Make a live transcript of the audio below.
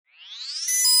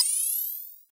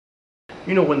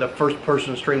You know when the first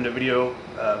person streamed a video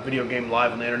game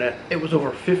live on the internet? It was over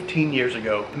 15 years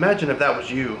ago. Imagine if that was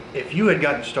you. If you had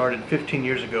gotten started 15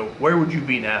 years ago, where would you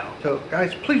be now? So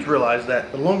guys, please realize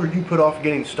that the longer you put off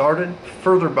getting started,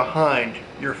 further behind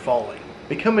you're falling.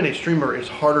 Becoming a streamer is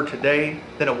harder today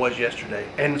than it was yesterday.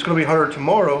 And it's going to be harder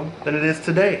tomorrow than it is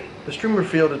today. The streamer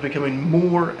field is becoming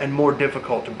more and more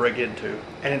difficult to break into.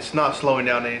 And it's not slowing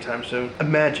down anytime soon.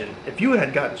 Imagine if you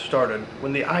had gotten started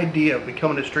when the idea of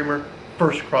becoming a streamer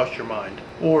first crossed your mind.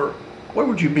 Or where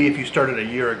would you be if you started a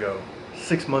year ago,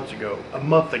 6 months ago, a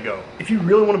month ago? If you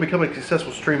really want to become a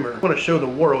successful streamer, you want to show the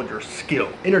world your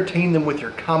skill, entertain them with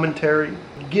your commentary,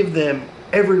 give them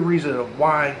every reason of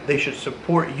why they should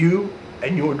support you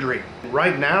and your dream.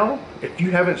 Right now, if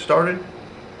you haven't started,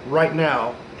 right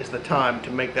now is the time to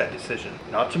make that decision.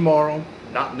 Not tomorrow,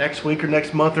 not next week or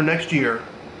next month or next year,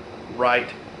 right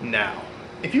now.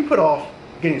 If you put off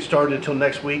getting started until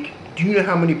next week, do you know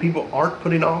how many people aren't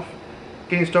putting off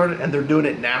getting started and they're doing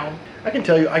it now? I can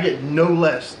tell you, I get no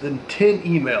less than 10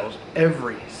 emails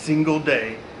every single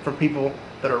day from people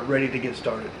that are ready to get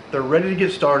started. They're ready to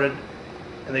get started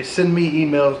and they send me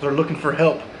emails. They're looking for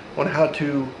help on how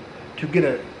to get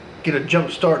a jump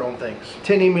start on things.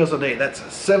 10 emails a day, that's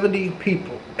 70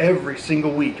 people every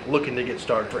single week looking to get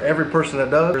started. For every person that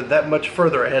does, they're that much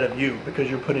further ahead of you because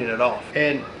you're putting it off.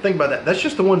 And think about that, that's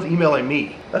just the ones emailing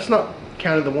me. That's not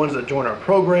counting the ones that join our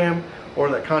program or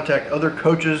that contact other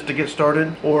coaches to get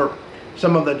started, or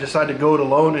some of them that decide to go it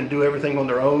alone and do everything on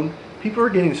their own. People are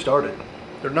getting started.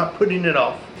 They're not putting it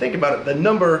off. Think about it, the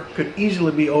number could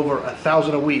easily be over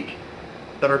 1,000 a week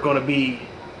that are going to be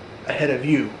ahead of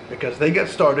you because they got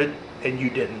started and you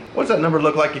didn't. What does that number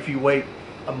look like if you wait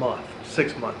a month,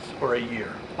 6 months, or a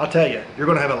year? I'll tell you, you're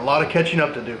going to have a lot of catching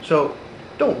up to do. So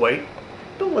don't wait.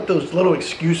 Don't let those little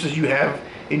excuses you have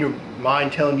in your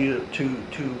mind telling you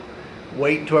to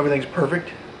wait until everything's perfect.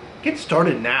 Get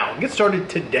started now. Get started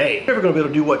today. You're never going to be able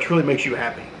to do what truly makes you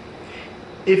happy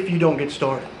if you don't get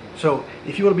started. So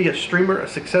if you want to be a streamer, a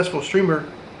successful streamer,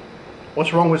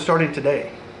 what's wrong with starting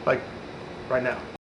today? Like right now.